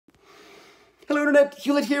Hello Internet,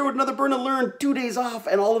 Hewlett here with another Burn and Learn, 2 days off,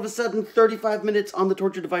 and all of a sudden 35 minutes on the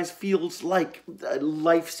torture device feels like a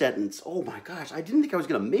life sentence. Oh my gosh, I didn't think I was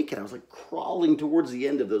going to make it. I was like crawling towards the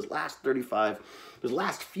end of those last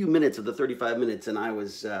few minutes of the 35 minutes, and I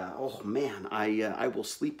was, oh man, I will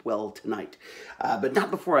sleep well tonight. But not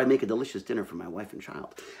before I make a delicious dinner for my wife and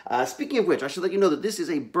child. Speaking of which, I should let you know that this is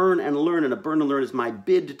a Burn and Learn, and a Burn and Learn is my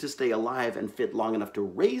bid to stay alive and fit long enough to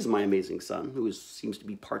raise my amazing son, who seems to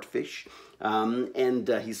be part fish. And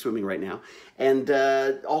he's swimming right now. And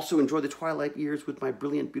also enjoy the twilight years with my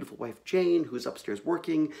brilliant, beautiful wife, Jane, who's upstairs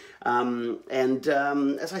working.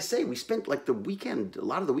 As I say, we spent like the weekend, a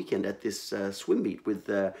lot of the weekend at this swim meet with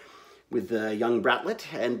young Bratlet,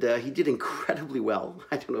 and he did incredibly well.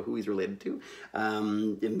 I don't know who he's related to.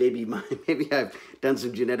 Maybe I've done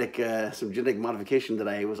some genetic modification that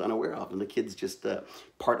I was unaware of, and the kid's just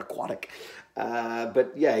part aquatic.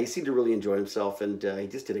 But yeah, he seemed to really enjoy himself, and he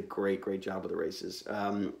just did a great job with the races.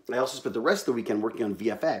 I also spent the rest of the weekend working on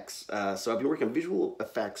VFX. So I've been working on visual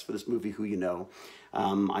effects for this movie, Who You Know.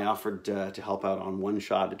 I offered to help out on one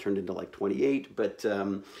shot. It turned into like 28, but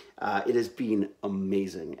it has been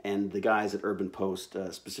amazing. And the guys at Urban Post,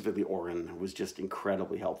 specifically Oren, was just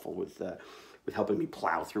incredibly helpful with helping me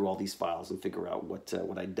plow through all these files and figure out what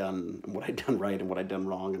I'd done and what I'd done right and what I'd done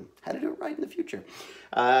wrong and how to do it right in the future.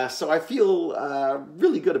 So I feel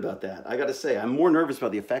really good about that. I got to say, I'm more nervous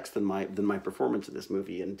about the effects than my performance in this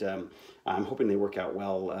movie, and I'm hoping they work out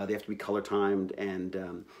well. They have to be color timed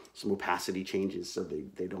and some opacity changes so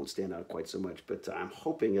they don't stand out quite so much. But I'm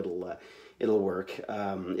hoping it'll work.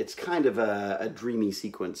 It's kind of a dreamy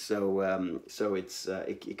sequence, so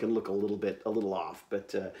it can look a little off,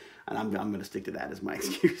 but and I'm going to stick to that as my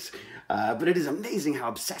excuse. But it is amazing how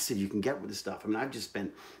obsessive you can get with this stuff. I mean, I've just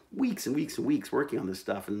spent weeks and weeks and weeks working on this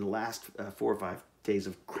stuff, and the last 4 or 5 days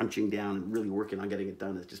of crunching down and really working on getting it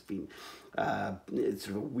done has just been it's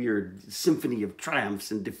sort of a weird symphony of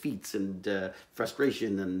triumphs and defeats and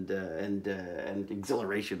frustration and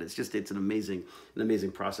exhilaration. It's an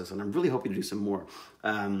amazing process, and I'm really hoping to do some more.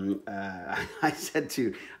 I said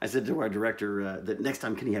to our director that next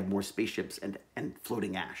time can he have more spaceships and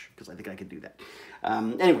floating ash, because I think I could do that.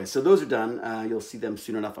 Anyway, so those are done. You'll see them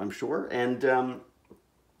soon enough, I'm sure, and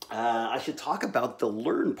I should talk about the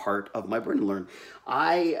learn part of my Burn and Learn.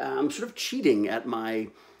 I'm sort of cheating at my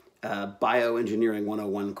Bioengineering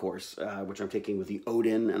 101 course, which I'm taking with the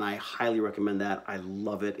Odin, and I highly recommend that. I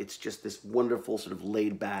love it. It's just this wonderful sort of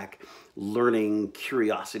laid-back, learning,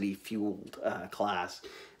 curiosity-fueled class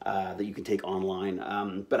that you can take online.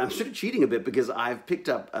 But I'm sort of cheating a bit because I've picked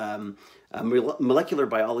up molecular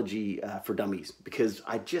biology for dummies, because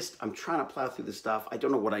I'm trying to plow through this stuff. I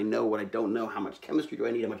don't know what I know, what I don't know, how much chemistry do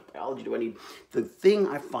I need, how much biology do I need. The thing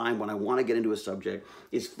I find when I want to get into a subject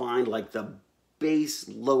is find like the base,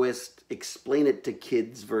 lowest, explain it to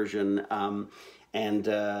kids version, and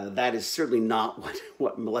that is certainly not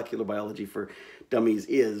what molecular biology for dummies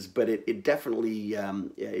is, but it definitely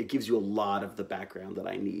it gives you a lot of the background that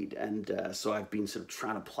I need, and so I've been sort of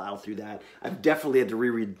trying to plow through that. I've definitely had to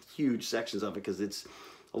reread huge sections of it because it's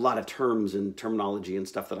a lot of terms and terminology and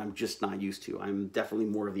stuff that I'm just not used to. I'm definitely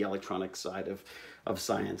more of the electronic side of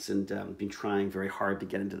science, and been trying very hard to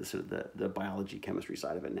get into the sort of the biology, chemistry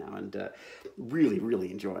side of it now, and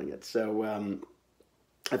really enjoying it. So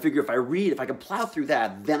I figure if I can plow through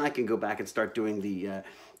that, then I can go back and start doing the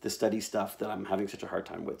study stuff that I'm having such a hard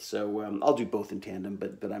time with. So I'll do both in tandem,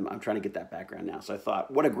 but I'm trying to get that background now. So I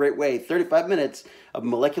thought, what a great way, 35 minutes of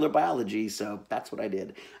molecular biology, so that's what I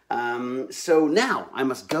did. So now I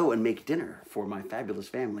must go and make dinner for my fabulous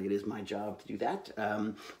family. It is my job to do that.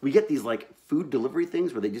 We get these like food delivery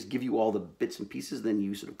things where they just give you all the bits and pieces, then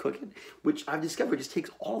you sort of cook it, which I've discovered just takes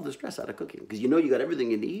all the stress out of cooking, because you know you got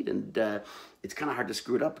everything you need, and it's kind of hard to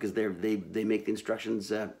screw it up because they make the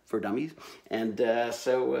instructions for dummies, and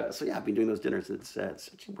so yeah, I've been doing those dinners. It's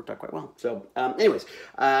actually worked out quite well. So anyways,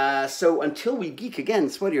 so until we geek again,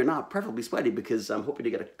 sweaty or not, preferably sweaty, because I'm hoping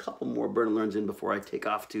to get a couple more Burn and Learns in before I take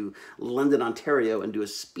off to London, Ontario, and do a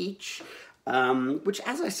speech, which,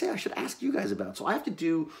 as I say, I should ask you guys about. So I have to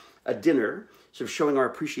do a dinner sort of showing our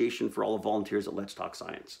appreciation for all the volunteers at Let's Talk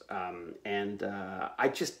Science. I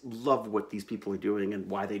just love what these people are doing and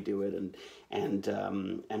why they do it, and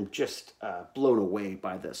I'm just blown away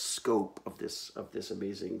by the scope of this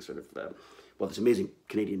amazing sort of this amazing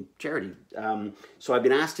Canadian charity. So I've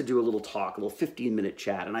been asked to do a little talk, a little 15-minute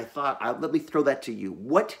chat, and I thought, let me throw that to you.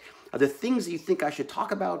 What are the things that you think I should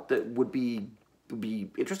talk about that would be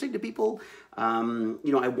interesting to people? You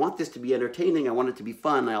know, I want this to be entertaining. I want it to be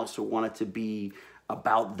fun. I also want it to be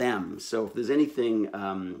about them. So if there's anything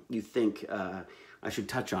you think I should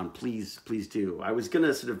touch on, please do. I was going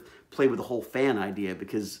to sort of play with the whole fan idea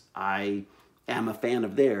because I am a fan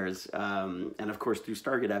of theirs. And of course, through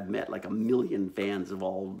Stargate, I've met like 1 million fans of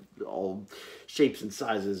all shapes and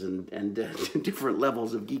sizes and different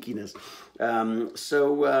levels of geekiness.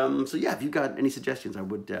 So yeah, if you've got any suggestions, I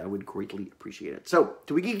would greatly appreciate it. So,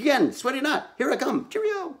 till we geek again, sweaty nut, here I come.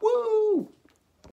 Cheerio, woo!